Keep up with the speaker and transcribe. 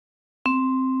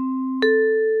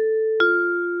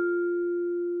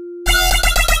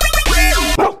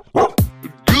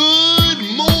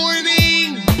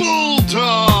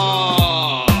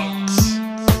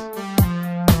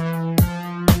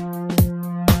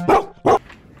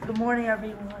morning,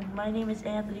 everyone. My name is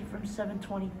Anthony from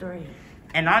 723.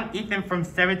 And I'm Ethan from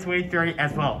 723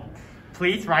 as well.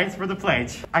 Please rise for the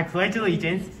pledge. I pledge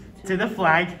allegiance to the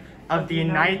flag of the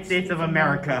United States of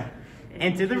America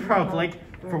and to the republic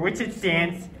for which it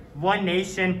stands, one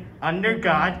nation, under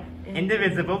God,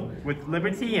 indivisible, with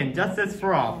liberty and justice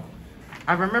for all.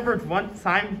 I remembered one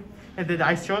time that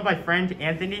I showed my friend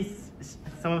Anthony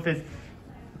some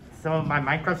of my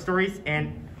Minecraft stories,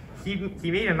 and he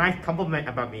made a nice compliment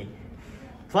about me.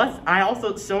 Plus, I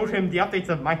also showed him the updates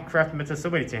of Minecraft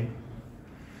Metropolitan.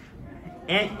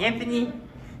 And Anthony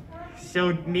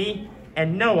showed me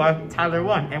and Noah Tyler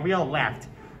 1, and we all laughed,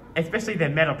 especially the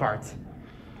metal parts.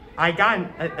 I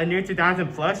got a new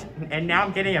 2000 plush, and now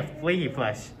I'm getting a flaky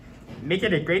plush. Make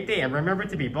it a great day, and remember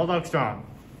to be Bulldog strong.